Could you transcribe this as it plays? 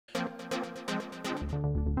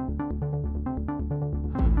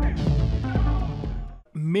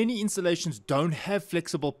many installations don't have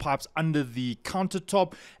flexible pipes under the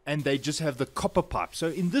countertop and they just have the copper pipe. So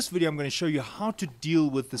in this video I'm going to show you how to deal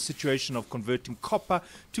with the situation of converting copper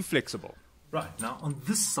to flexible. Right, now on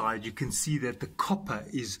this side you can see that the copper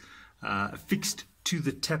is fixed to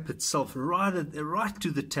the tap itself, right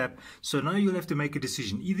to the tap. So now you'll have to make a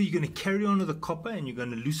decision. Either you're going to carry on with the copper and you're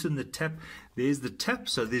going to loosen the tap. There's the tap,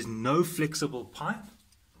 so there's no flexible pipe.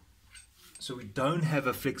 So we don't have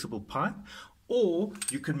a flexible pipe. Or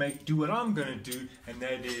you can do what I'm going to do, and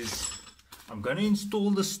that is I'm going to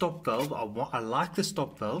install the stop valve. I like the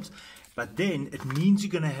stop valves, but then it means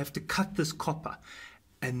you're going to have to cut this copper.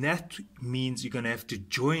 And that means you're going to have to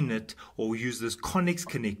join it or use this conex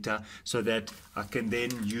connector so that I can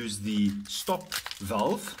then use the stop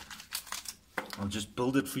valve. I'll just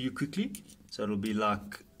build it for you quickly. So it'll be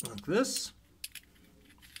like this.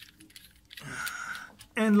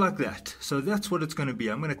 And like that. So that's what it's going to be.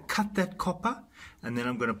 I'm going to cut that copper, and then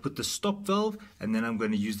I'm going to put the stop valve, and then I'm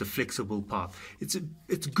going to use the flexible pipe. It's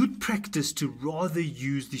good practice to rather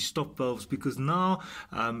use the stop valves, because now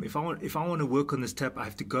if I want to work on this tap, I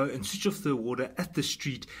have to go and switch off the water at the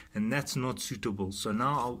street, and that's not suitable. So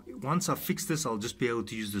now once I fix this, I'll just be able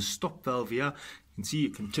to use the stop valve here. You can see you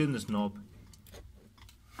can turn this knob.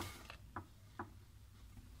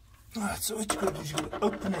 Alright, so what you're going to do is you're going to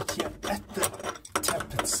open it here at the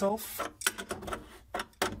tap itself.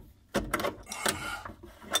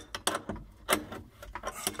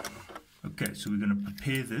 Okay, so we're going to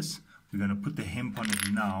prepare this. We're going to put the hemp on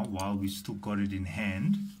it now while we've still got it in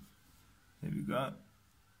hand. There we go.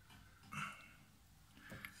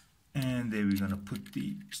 And there we're going to put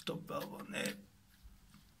the stop valve on there.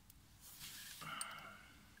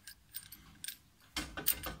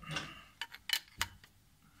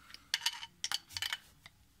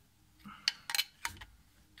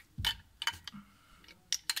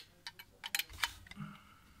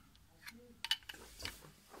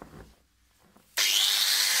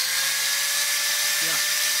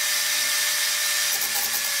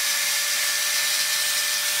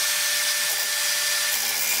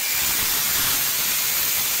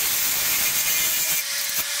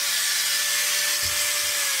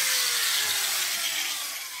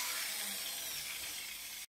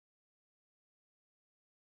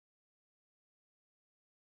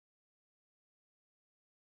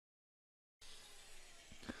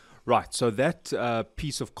 Right, so that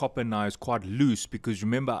piece of copper now is quite loose, because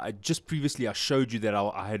remember I previously showed you that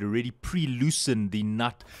I had already pre-loosened the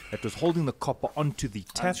nut that was holding the copper onto the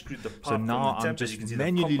tap. So now I'm just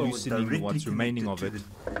manually loosening what's remaining of it.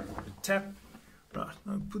 The tap. Right,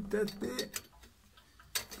 now put that there.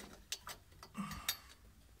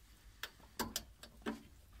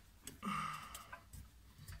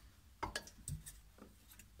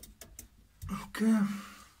 Okay.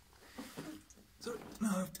 So now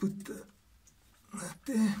I put that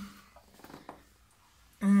there,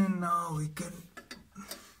 and now we can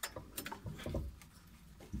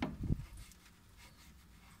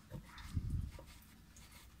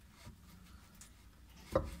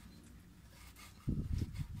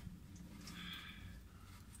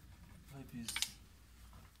maybe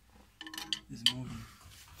is moving.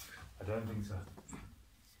 I don't think so.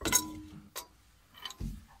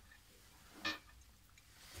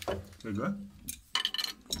 There you go.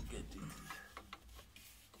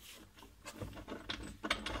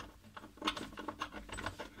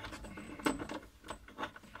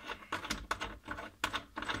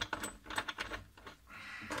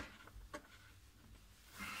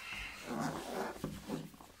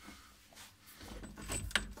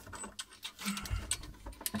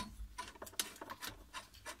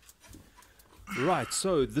 Right,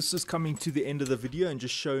 so this is coming to the end of the video and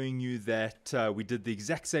just showing you that we did the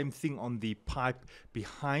exact same thing on the pipe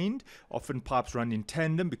behind. Often pipes run in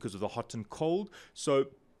tandem because of the hot and cold. So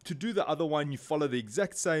to do the other one, you follow the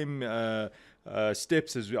exact same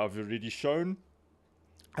steps as I've already shown.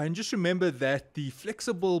 And just remember that the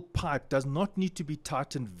flexible pipe does not need to be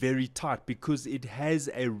tightened very tight, because it has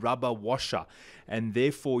a rubber washer, and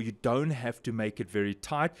therefore you don't have to make it very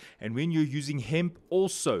tight. And when you're using hemp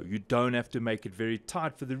also, you don't have to make it very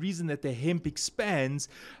tight, for the reason that the hemp expands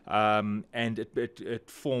and it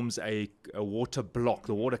forms a water block.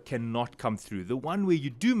 The water cannot come through. The one where you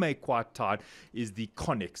do make quite tight is the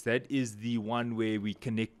conex. That is the one where we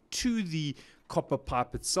connect to the copper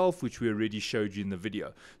pipe itself, which we already showed you in the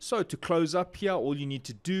video. So to close up here, all you need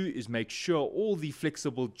to do is make sure all the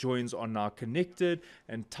flexible joints are now connected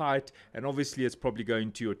and tight, and obviously it's probably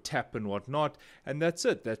going to your tap and whatnot, and that's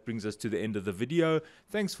it. That brings us to the end of the video.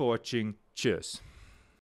 Thanks for watching. Cheers.